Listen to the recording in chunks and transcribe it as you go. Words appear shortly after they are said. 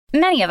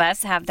Many of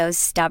us have those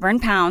stubborn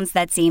pounds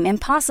that seem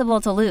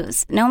impossible to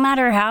lose, no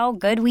matter how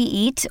good we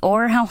eat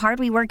or how hard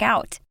we work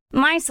out.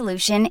 My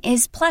solution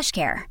is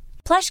PlushCare.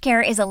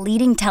 PlushCare is a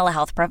leading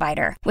telehealth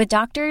provider with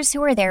doctors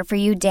who are there for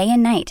you day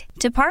and night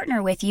to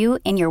partner with you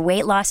in your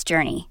weight loss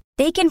journey.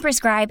 They can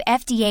prescribe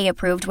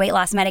FDA-approved weight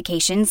loss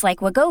medications like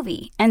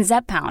Wegovy and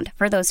Zepbound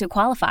for those who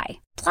qualify.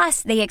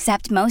 Plus, they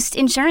accept most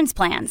insurance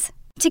plans.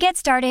 To get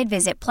started,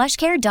 visit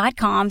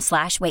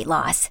plushcare.com/weight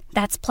loss.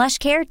 That's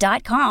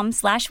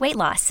plushcare.com/weight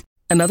loss.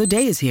 Another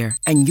day is here,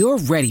 and you're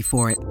ready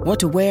for it. What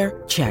to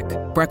wear? Check.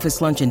 Breakfast,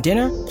 lunch, and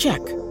dinner?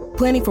 Check.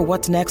 Planning for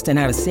what's next and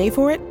how to save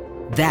for it?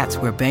 That's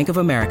where Bank of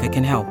America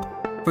can help.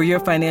 For your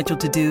financial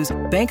to-dos,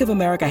 Bank of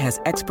America has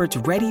experts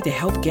ready to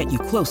help get you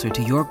closer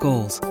to your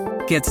goals.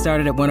 Get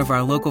started at one of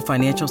our local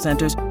financial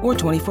centers or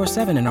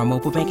 24/7 in our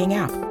mobile banking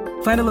app.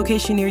 Find a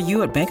location near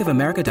you at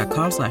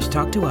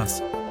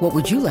bankofamerica.com/talktous. What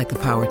would you like the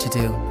power to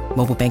do?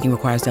 Mobile banking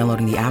requires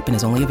downloading the app and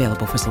is only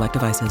available for select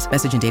devices.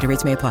 Message and data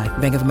rates may apply.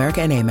 Bank of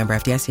America N.A., member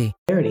FDIC.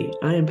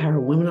 I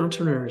empower women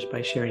entrepreneurs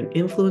by sharing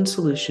influence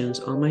solutions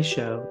on my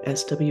show,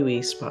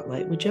 SWE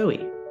Spotlight with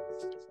Joey.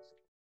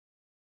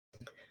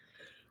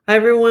 Hi,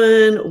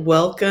 everyone.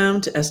 Welcome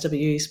to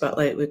SWE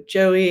Spotlight with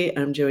Joey.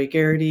 I'm Joey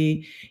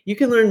Garrity. You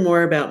can learn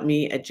more about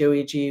me at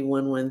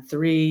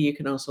JoeyG113. You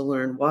can also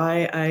learn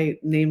why I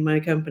named my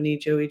company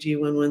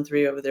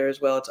JoeyG113 over there as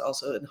well. It's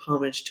also in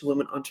homage to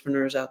women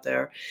entrepreneurs out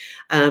there.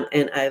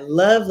 And I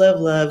love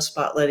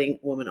spotlighting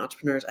women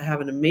entrepreneurs. I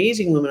have an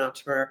amazing woman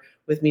entrepreneur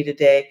with me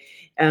today.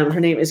 Her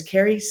name is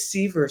Carrie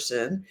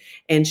Severson,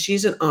 and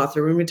she's an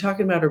author. We're going to be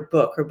talking about her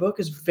book. Her book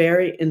is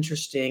very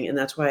interesting, and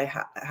that's why I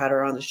had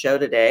her on the show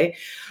today.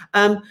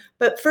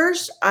 But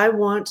first, I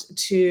want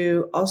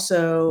to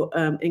also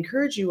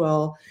encourage you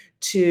all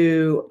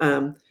to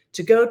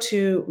go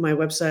to my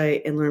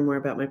website and learn more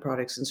about my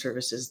products and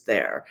services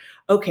there.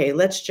 Okay,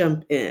 let's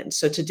jump in.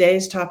 So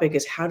today's topic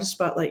is how to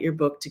spotlight your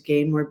book to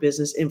gain more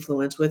business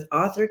influence with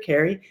author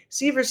Carrie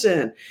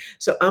Severson.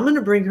 So I'm going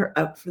to bring her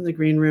up from the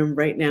green room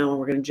right now, and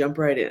we're going to jump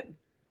right in.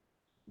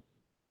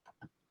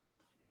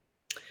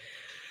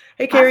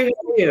 Hey, Carrie,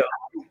 how are you?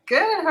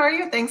 Good. How are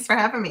you? Thanks for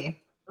having me.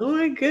 Oh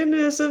my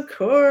goodness, of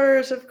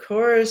course.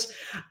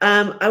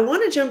 I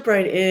want to jump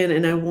right in,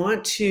 and I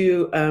want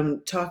to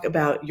talk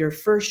about your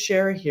first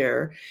share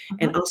here.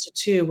 And also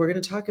too, we're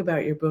going to talk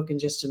about your book in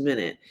just a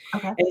minute.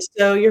 Okay. And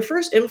so your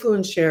first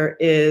influence share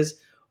is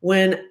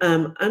when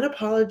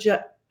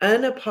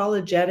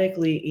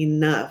Unapologetically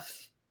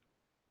Enough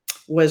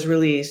was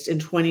released in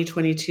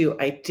 2022.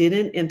 I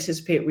didn't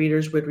anticipate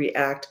readers would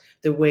react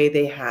the way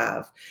they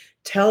have.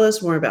 Tell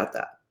us more about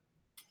that.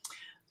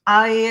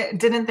 I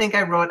didn't think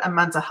I wrote a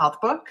mental health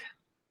book,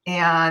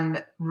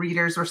 and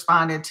readers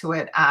responded to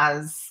it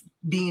as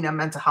being a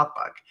mental health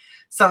book.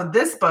 So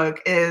this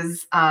book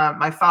is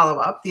my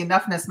follow-up. The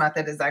Enoughness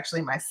Method is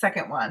actually my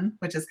second one,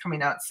 which is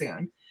coming out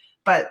soon.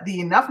 But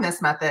the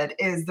Enoughness Method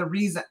is the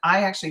reason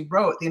I actually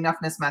wrote the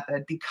Enoughness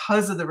Method,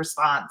 because of the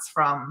response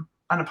from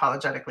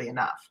Unapologetically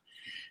Enough.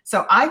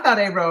 So I thought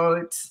I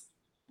wrote,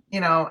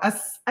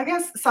 I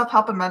guess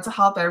self-help and mental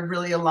health are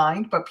really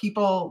aligned, but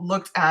people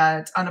looked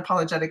at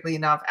Unapologetically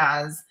Enough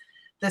as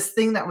this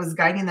thing that was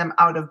guiding them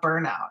out of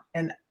burnout.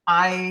 And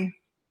I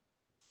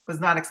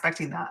was not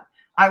expecting that.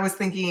 I was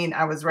thinking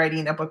I was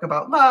writing a book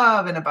about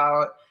love and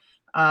about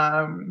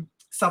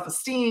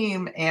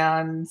self-esteem.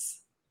 And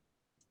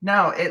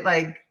no, it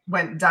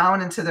went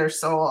down into their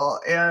soul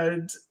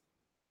and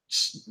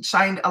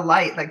shined a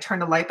light,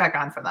 turned a light back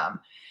on for them.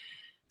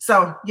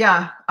 So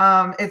yeah,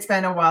 it's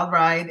been a wild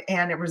ride,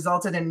 and it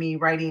resulted in me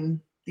writing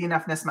the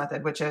Enoughness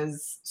Method, which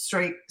is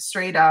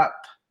straight up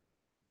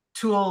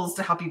tools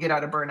to help you get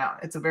out of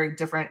burnout. It's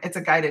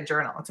a guided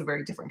journal. It's a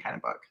very different kind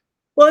of book.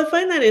 Well, I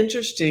find that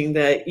interesting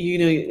that,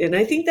 and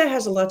I think that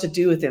has a lot to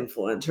do with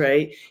influence,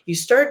 right? You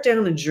start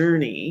down a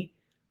journey,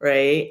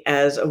 right,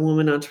 as a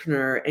woman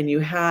entrepreneur, and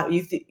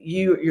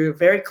you're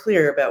very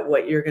clear about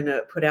what you're going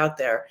to put out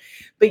there.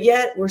 But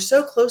yet we're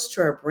so close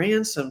to our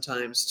brand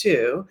sometimes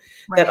too,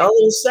 Right. that all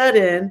of a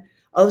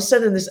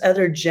sudden this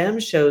other gem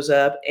shows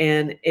up,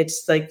 and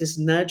it's like this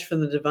nudge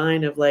from the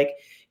divine of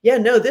yeah,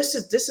 no, this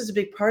is a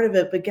big part of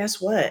it, but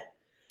guess what?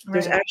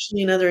 There's Right.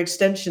 actually another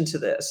extension to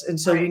this. And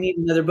so we Right. need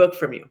another book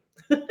from you.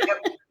 Yep.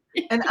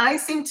 And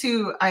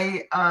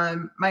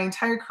my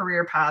entire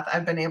career path,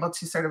 I've been able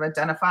to sort of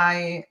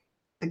identify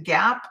the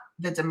gap,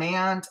 the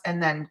demand,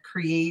 and then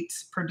create,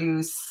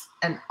 produce,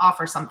 and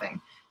offer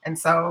something. And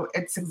so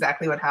it's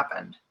exactly what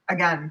happened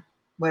again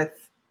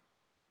with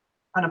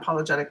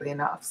Unapologetically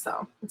Enough.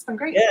 So it's been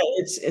great. Yeah,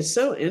 it's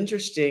so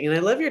interesting. And I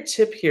love your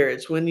tip here.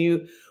 It's when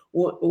your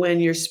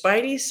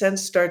spidey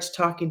sense starts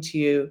talking to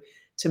you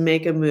to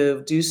make a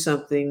move, do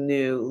something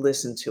new,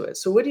 listen to it.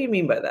 So what do you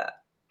mean by that?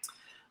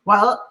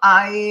 Well,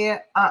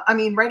 I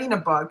mean, writing a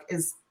book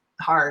is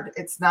hard.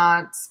 It's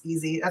not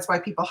easy. That's why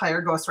people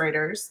hire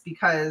ghostwriters,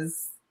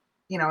 because,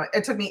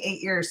 it took me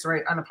 8 years to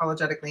write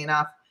Unapologetically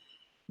Enough.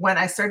 When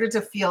I started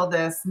to feel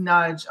this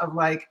nudge of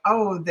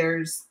oh,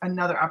 there's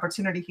another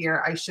opportunity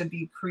here, I should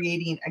be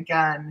creating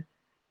again.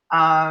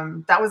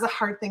 that was a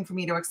hard thing for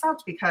me to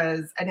accept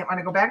because I didn't want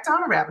to go back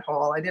down a rabbit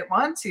hole. I didn't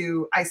want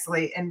to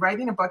isolate, and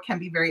writing a book can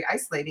be very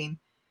isolating.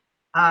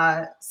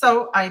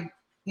 So I,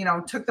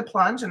 took the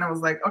plunge and I was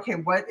like, okay,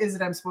 what is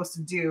it I'm supposed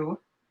to do?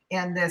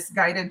 And this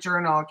guided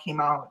journal came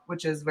out,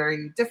 which is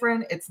very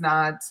different. It's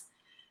not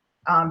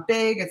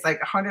big. It's like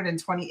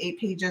 128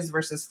 pages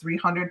versus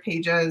 300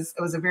 pages.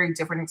 It was a very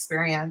different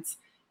experience.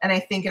 And I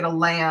think it'll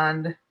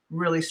land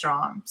really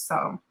strong.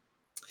 So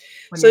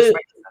when you're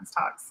writing sense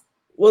talks.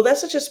 Well,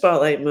 that's such a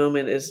spotlight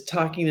moment, is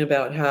talking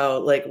about how,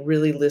 like,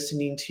 really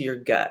listening to your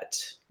gut,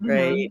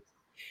 right? Mhm.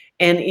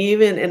 And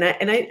even,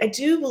 I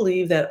do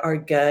believe that our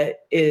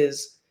gut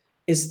is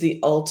the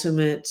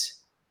ultimate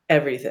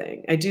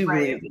everything. I do Right.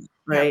 believe that, Yep.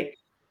 right?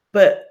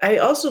 But I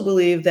also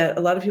believe that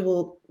a lot of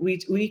people,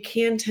 we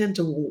can tend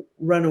to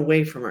run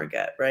away from our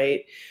gut,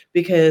 right?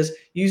 Because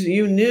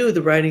you knew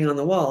the writing on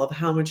the wall of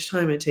how much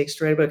time it takes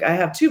to write a book. I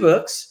have 2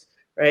 books,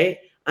 right?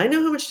 I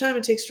know how much time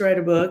it takes to write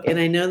a book, and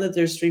I know that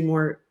there's 3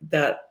 more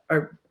that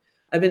are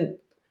I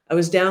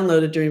was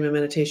downloaded during my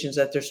meditations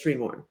that there's 3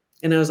 more.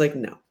 And I was like,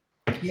 "No.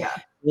 Yeah.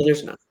 Well,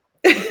 there's not."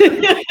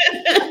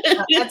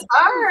 That's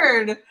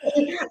hard.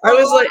 I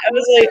was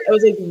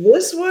like,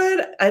 this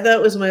one, I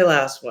thought was my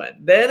last one.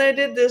 Then I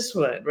did this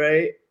one,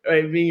 right?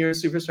 Right, being your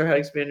superstar, how to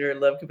expand your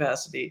love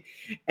capacity.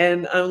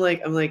 And I'm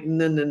like,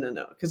 no, no, no,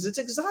 no, because it's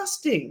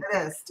exhausting. It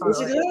is It's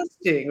totally.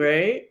 exhausting,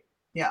 right?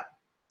 Yeah.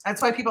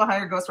 That's why people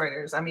hire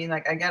ghostwriters. I mean,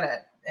 like, I get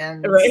it.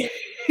 And Right.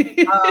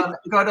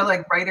 go to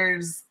like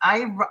writers.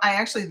 I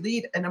actually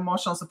lead an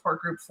emotional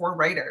support group for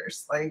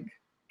writers, like,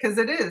 because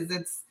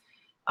it's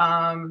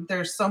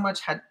there's so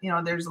much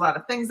there's a lot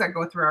of things that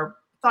go through our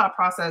thought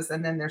process,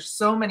 and then there's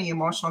so many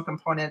emotional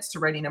components to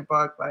writing a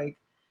book, like,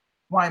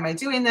 why am I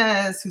doing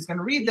this? Who's going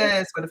to read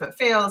this? What if it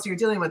fails? You're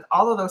dealing with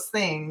all of those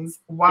things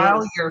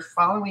while Yes. you're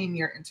following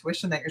your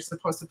intuition that you're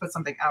supposed to put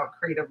something out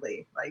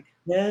creatively. Like,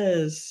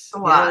 Yes. a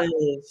lot.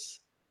 Yes.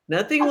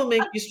 Nothing will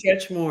make you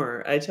stretch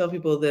more, I tell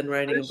people, than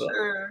writing For a book.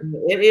 sure.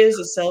 It is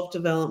a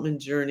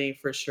self-development journey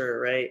for sure,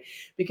 right?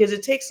 Because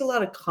it takes a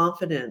lot of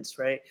confidence,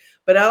 right?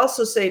 But I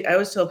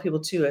always tell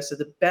people too, I said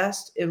the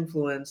best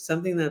influence,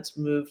 something that's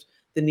moved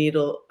the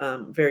needle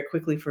very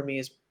quickly for me,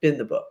 has been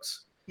the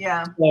books.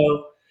 Yeah.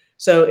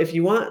 So if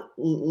you want,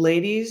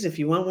 ladies, if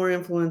you want more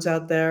influence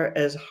out there,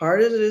 as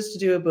hard as it is to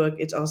do a book,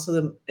 it's also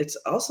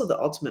the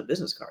ultimate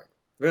business card,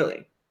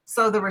 really.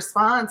 So the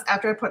response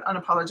after I put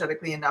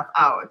Unapologetically Enough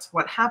out,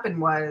 what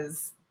happened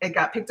was it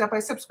got picked up by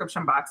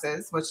subscription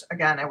boxes, which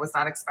again, I was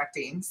not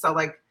expecting. So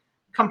like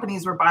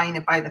companies were buying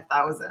it by the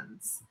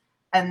thousands.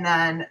 And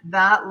then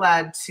that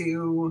led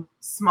to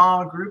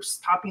small groups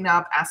popping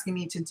up asking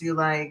me to do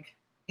like,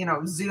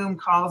 Zoom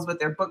calls with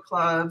their book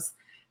clubs.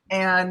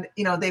 And,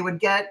 they would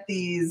get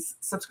these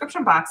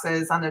subscription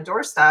boxes on their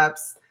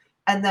doorsteps.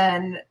 And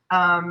then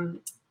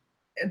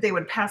they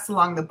would pass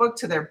along the book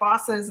to their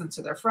bosses and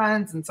to their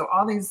friends. And so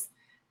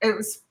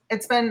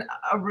it's been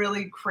a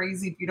really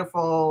crazy,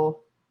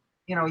 beautiful,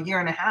 year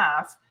and a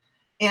half.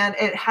 And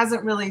it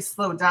hasn't really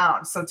slowed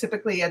down. So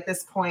typically at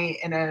this point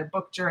in a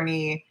book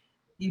journey,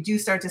 you do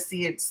start to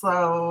see it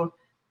slow,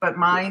 but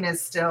mine is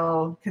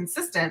still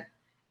consistent.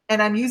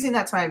 And I'm using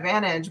that to my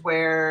advantage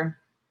where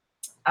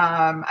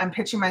I'm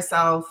pitching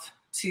myself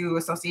to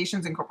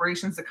associations and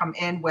corporations to come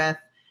in with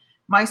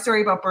my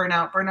story about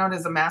burnout. Burnout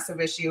is a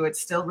massive issue.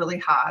 It's still really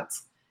hot.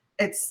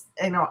 It's,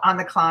 on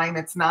the climb.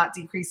 It's not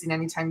decreasing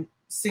anytime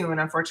soon,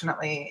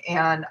 unfortunately.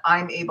 And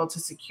I'm able to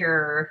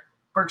secure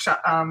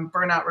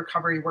burnout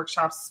recovery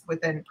workshops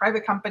within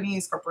private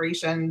companies,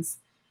 corporations.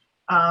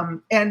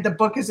 And the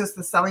book is just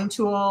the selling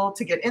tool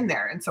to get in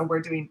there. And so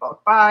we're doing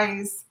bulk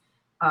buys.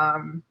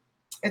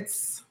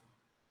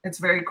 It's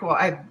very cool.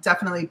 I've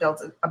definitely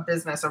built a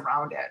business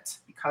around it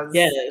because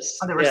Yes,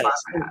 of the yes.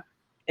 response I had.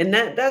 And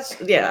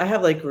that's I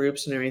have like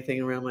groups and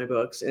everything around my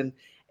books, and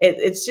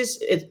it's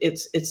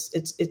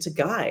a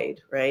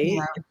guide, right?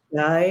 Yeah. It's a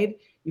guide.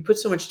 You put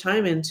so much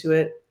time into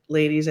it,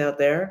 ladies out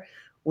there,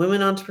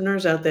 women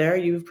entrepreneurs out there,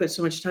 you've put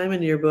so much time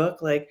into your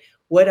book. Like,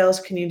 what else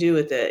can you do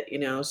with it?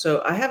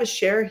 So I have a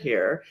share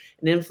here,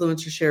 an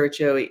influencer share with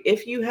Joey.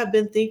 If you have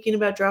been thinking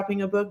about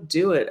dropping a book,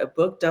 do it. A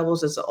book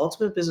doubles as the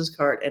ultimate business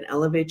card and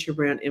elevates your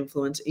brand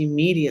influence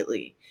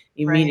immediately.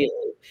 Right.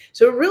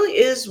 So it really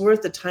is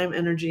worth the time,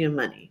 energy, and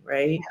money,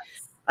 right?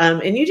 Yes.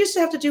 And you just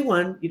have to do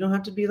one. You don't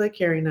have to be like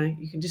Carrie and I.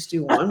 You can just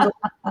do one book.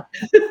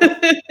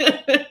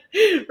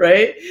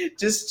 Right?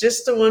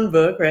 Just the one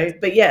book, right?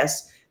 But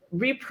yes,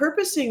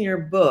 repurposing your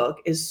book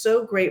is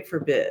so great for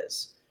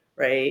biz,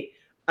 right?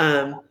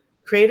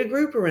 Create a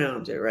group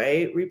around it,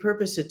 right?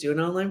 Repurpose it, do an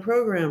online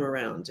program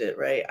around it,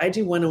 right? I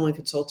do one-on-one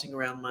consulting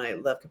around my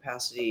love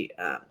capacity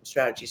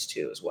strategies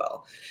too, as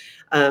well.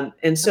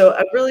 And so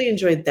I really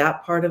enjoyed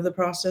that part of the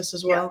process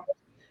as Yeah. well,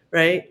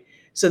 right?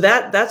 So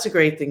that's a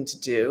great thing to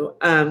do.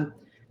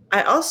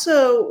 I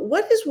also,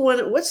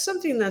 what's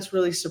something that's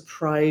really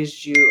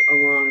surprised you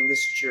along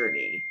this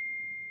journey?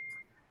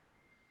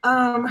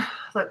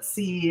 Let's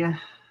see.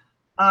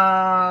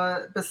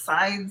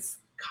 Besides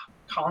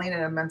calling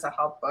it a mental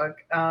health book,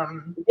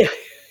 Yeah.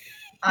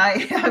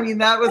 I mean,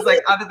 that was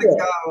like out of the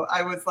go.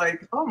 I was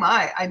like, oh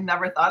my, I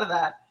never thought of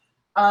that.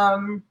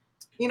 The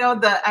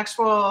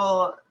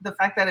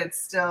fact that it's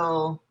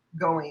still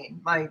going,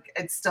 like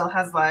it still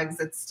has legs,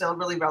 it's still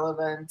really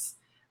relevant.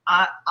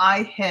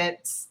 I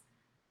hit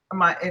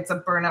it's a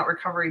burnout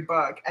recovery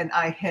book, and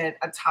I hit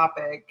a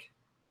topic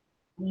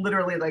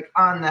literally like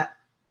on the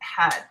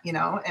head,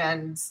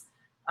 and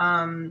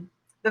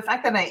the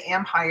fact that I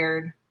am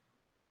hired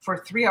for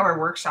 3-hour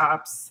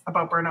workshops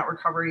about burnout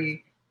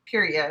recovery,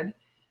 period.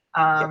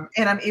 And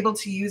I'm able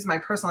to use my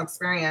personal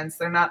experience.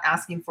 They're not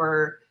asking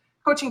for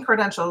coaching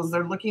credentials.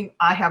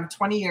 I have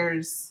 20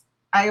 years,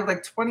 I have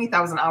like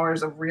 20,000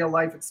 hours of real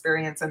life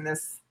experience in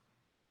this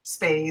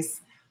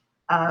space.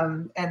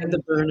 And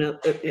the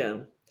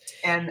burnout,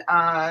 and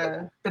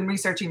been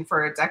researching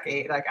for a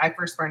decade. Like I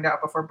first burned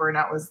out before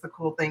burnout was the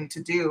cool thing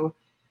to do.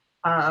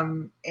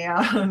 And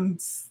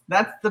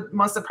that's the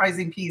most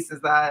surprising piece,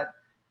 is that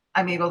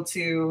I'm able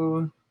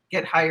to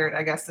get hired,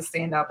 I guess, to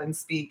stand up and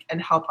speak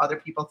and help other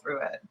people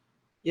through it.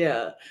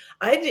 Yeah,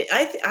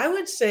 I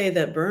would say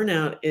that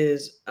burnout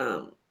is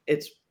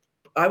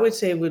I would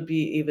say would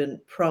be even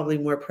probably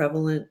more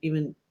prevalent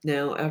even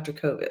now after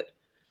COVID.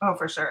 Oh,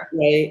 for sure.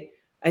 Right.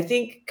 I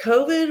think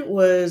COVID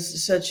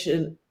was such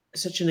an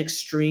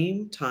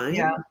extreme time.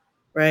 Yeah.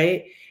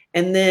 Right.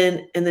 And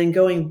then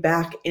going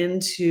back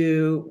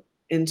into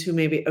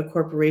maybe a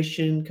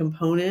corporation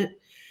component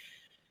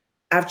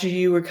after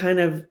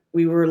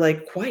we were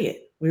like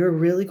quiet. We were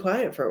really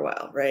quiet for a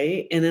while,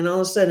 right? And then all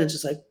of a sudden it's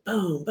just like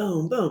boom,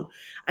 boom, boom.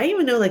 I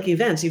even know like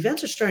events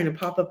are starting to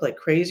pop up like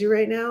crazy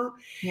right now.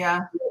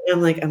 Yeah.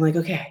 I'm like,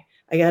 okay,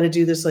 I got to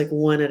do this like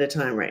one at a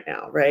time right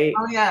now, right?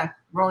 Oh yeah,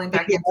 rolling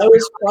back Because into I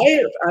was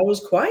quiet. I was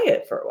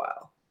quiet for a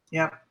while.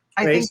 Yeah,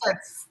 I think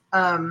that's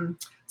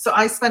so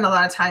I spend a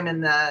lot of time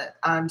in the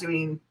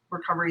doing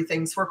recovery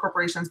things for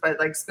corporations, but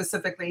like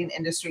specifically in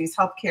industries,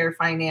 healthcare,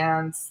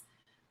 finance,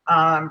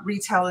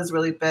 retail is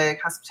really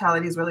big,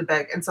 hospitality is really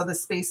big, and so the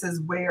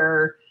spaces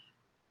where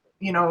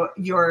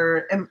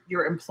your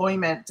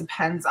employment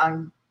depends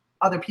on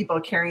other people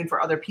caring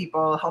for other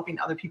people, helping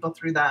other people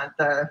through that.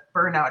 The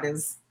burnout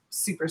is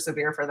super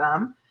severe for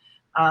them.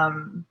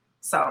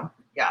 So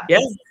yeah.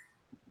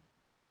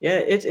 Yeah,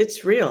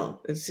 it's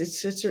real.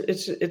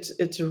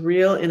 It's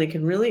real, and it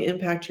can really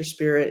impact your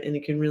spirit, and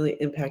it can really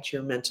impact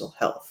your mental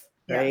health,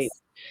 right?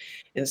 Yes.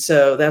 And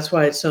so that's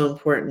why it's so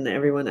important,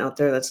 everyone out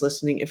there that's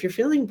listening, if you're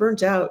feeling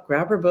burnt out,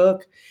 grab her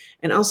book,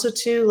 and also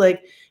too,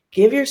 like,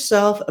 give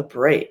yourself a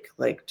break,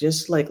 like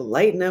just like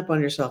lighten up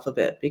on yourself a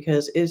bit,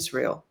 because it's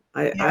real.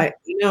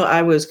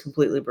 I was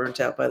completely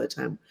burnt out by the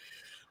time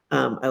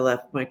I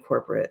left my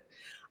corporate.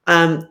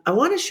 I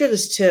want to share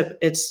this tip.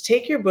 It's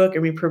take your book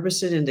and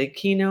repurpose it into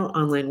keynote,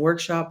 online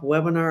workshop,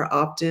 webinar,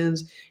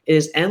 opt-ins. It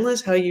is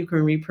endless how you can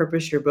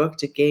repurpose your book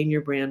to gain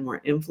your brand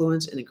more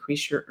influence and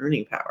increase your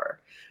earning power,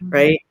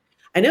 right?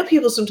 I know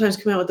people sometimes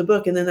come out with the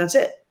book and then that's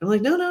it. I'm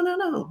like, no.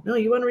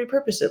 You want to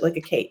repurpose it like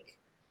a cake,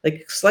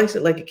 like slice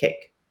it like a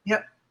cake.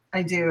 Yep,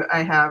 I do.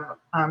 I have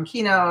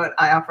keynote.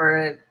 I offer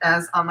it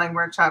as online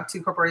workshop to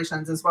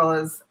corporations as well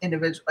as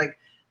individual, like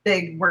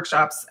big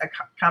workshops at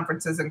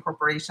conferences and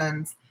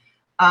corporations.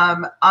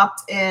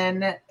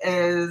 Opt-in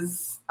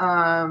is,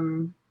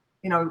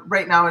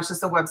 right now it's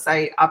just a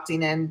website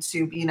opting in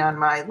to being on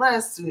my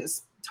list,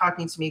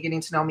 talking to me,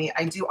 getting to know me.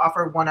 I do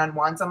offer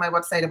one-on-ones on my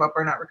website about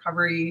burnout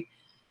recovery.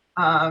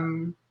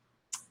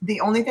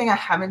 The only thing I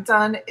haven't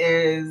done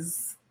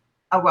is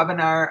a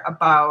webinar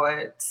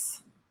about,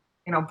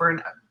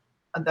 burnout,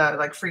 the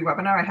like free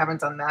webinar. I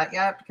haven't done that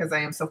yet because I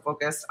am so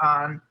focused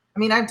on,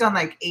 I've done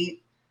like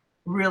 8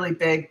 really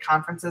big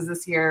conferences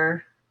this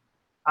year.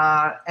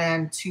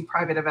 And 2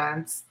 private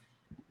events.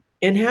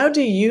 And how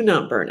do you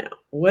not burn out?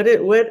 What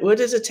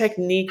is a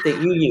technique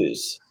that you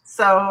use?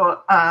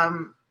 So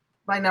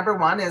my number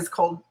one is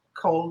cold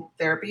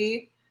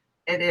therapy.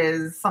 It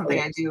is something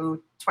I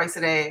do twice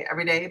a day,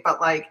 every day.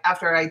 But like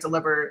after I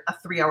deliver a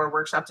 3-hour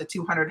workshop to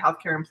 200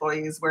 healthcare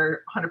employees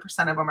where 100%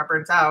 of them are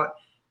burnt out,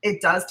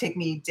 it does take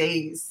me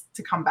days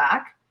to come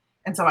back.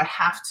 And so I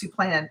have to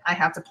plan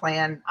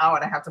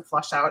out. I have to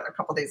flush out a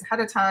couple days ahead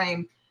of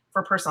time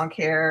for personal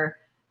care.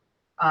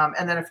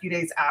 And then a few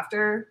days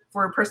after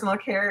for personal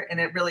care. And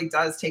it really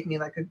does take me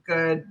like a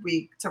good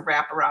week to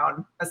wrap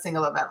around a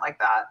single event like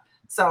that.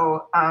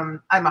 So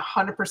I'm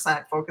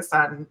 100% focused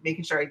on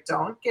making sure I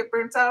don't get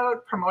burnt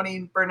out,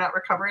 promoting burnout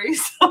recovery.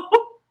 So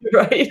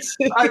right.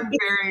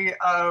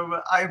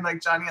 I'm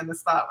like Johnny on the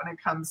spot when it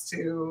comes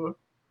to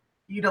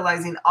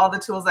utilizing all the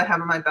tools I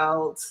have in my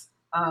belt.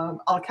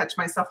 I'll catch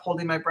myself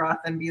holding my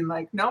breath and being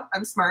like, nope,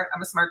 I'm smart.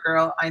 I'm a smart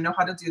girl. I know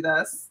how to do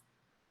this.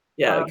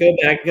 Yeah,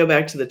 go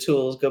back to the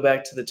tools. Go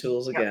back to the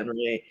tools again,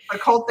 right?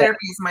 But cold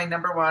therapy is my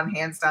number one,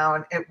 hands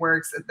down. It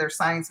works. There's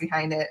science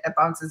behind it. It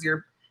bounces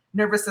your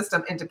nervous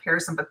system into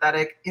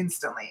parasympathetic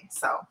instantly.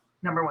 So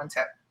number one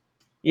tip.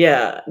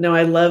 Yeah, no,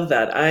 I love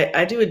that.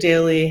 I do a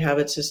daily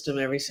habit system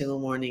every single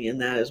morning, and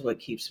that is what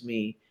keeps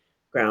me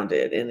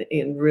grounded, and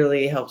it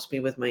really helps me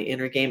with my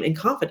inner game and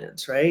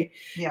confidence, right?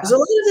 Yeah. Because a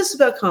lot of this is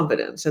about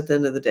confidence at the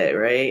end of the day,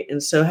 right?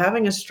 And so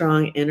having a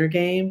strong inner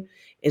game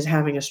is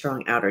having a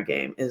strong outer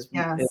game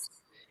Yes.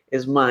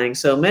 is mine.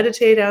 So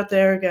meditate out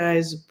there,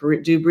 guys.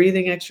 Do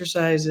breathing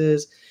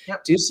exercises.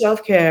 Yep. Do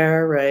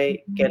self-care,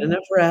 right? Get Mhm.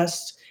 enough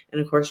rest,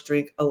 and of course,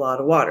 drink a lot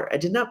of water. I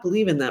did not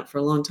believe in that for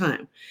a long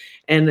time,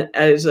 and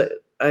I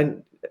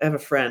have a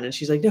friend, and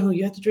she's like, "No,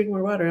 you have to drink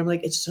more water." I'm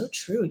like, "It's so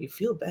true. You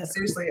feel better."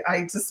 Seriously,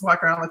 I just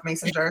walk around with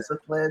mason jars with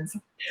lids.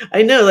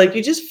 I know, like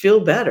you just feel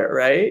better,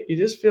 right? You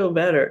just feel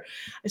better.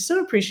 I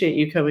so appreciate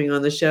you coming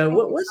on the show.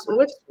 Thank you so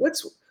much.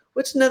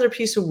 What's another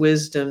piece of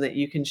wisdom that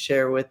you can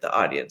share with the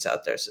audience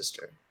out there,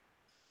 sister?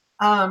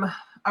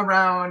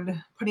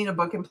 Around putting a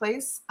book in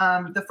place.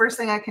 The first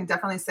thing I can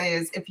definitely say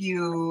is if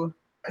you,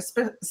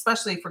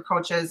 especially for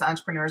coaches,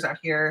 entrepreneurs out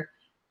here,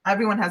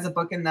 everyone has a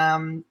book in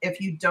them. If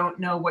you don't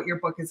know what your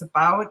book is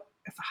about,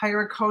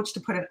 hire a coach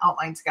to put an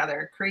outline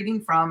together.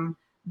 Creating from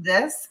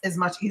this is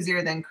much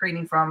easier than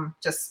creating from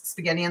just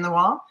spaghetti in the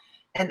wall.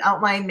 An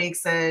outline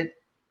makes it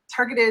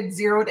targeted,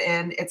 zeroed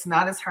in. It's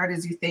not as hard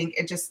as you think.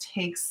 It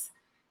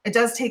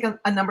does take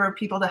a number of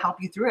people to help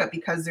you through it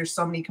because there's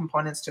so many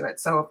components to it.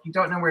 So if you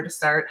don't know where to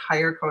start,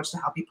 hire a coach to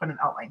help you put an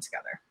outline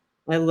together.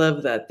 I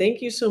love that. Thank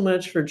you so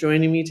much for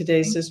joining me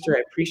today, Thank sister.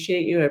 I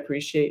appreciate you. I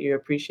appreciate you. I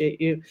appreciate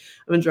you. I'm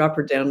going to drop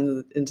her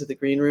down into the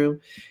green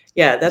room.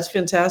 Yeah, that's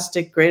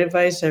fantastic. Great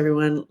advice,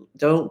 everyone.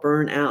 Don't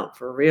burn out,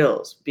 for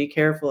reals. Be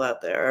careful out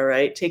there, all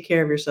right? Take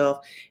care of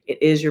yourself. It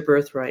is your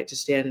birthright to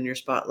stand in your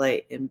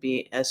spotlight and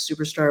be a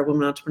superstar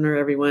woman entrepreneur,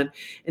 everyone.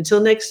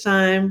 Until next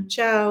time,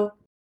 ciao.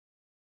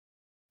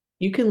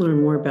 You can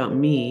learn more about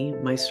me,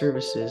 my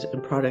services,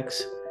 and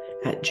products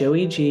at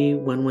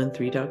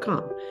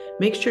joeyg113.com.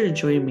 Make sure to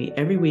join me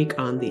every week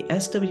on the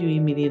SWE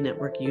Media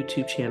Network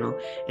YouTube channel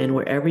and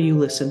wherever you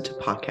listen to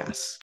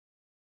podcasts.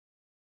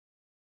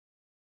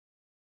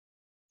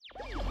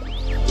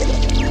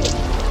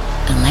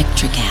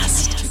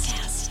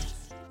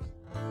 Electricast.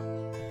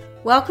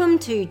 Welcome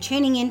to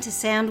Tuning Into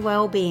Sound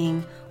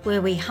Wellbeing,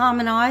 where we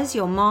harmonise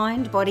your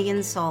mind, body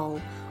and soul.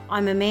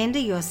 I'm Amanda,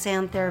 your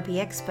sound therapy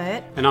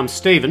expert. And I'm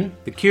Stephen,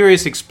 the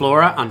curious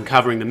explorer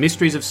uncovering the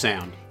mysteries of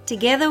sound.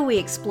 Together we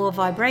explore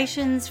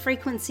vibrations,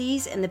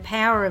 frequencies and the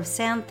power of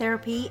sound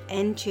therapy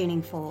and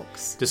tuning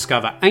forks.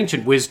 Discover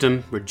ancient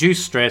wisdom,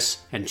 reduce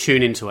stress and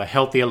tune into a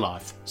healthier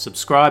life.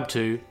 Subscribe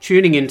to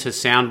Tuning Into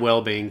Sound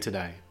Wellbeing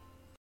today.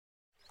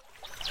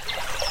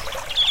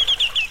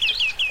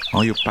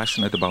 Are you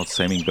passionate about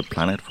saving the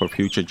planet for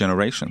future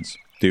generations?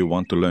 Do you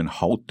want to learn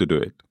how to do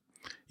it?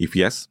 If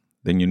yes,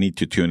 then you need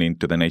to tune in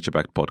to the Nature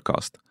Backed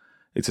podcast.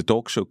 It's a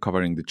talk show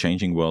covering the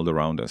changing world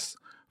around us,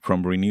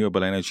 from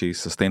renewable energy,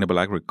 sustainable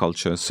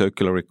agriculture,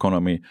 circular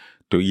economy,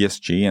 to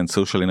ESG and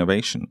social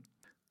innovation.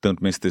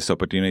 Don't miss this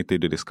opportunity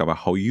to discover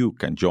how you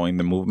can join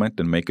the movement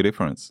and make a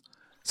difference.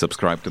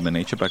 Subscribe to the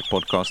Nature Backed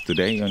podcast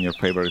today on your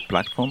favorite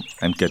platform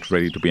and get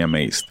ready to be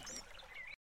amazed.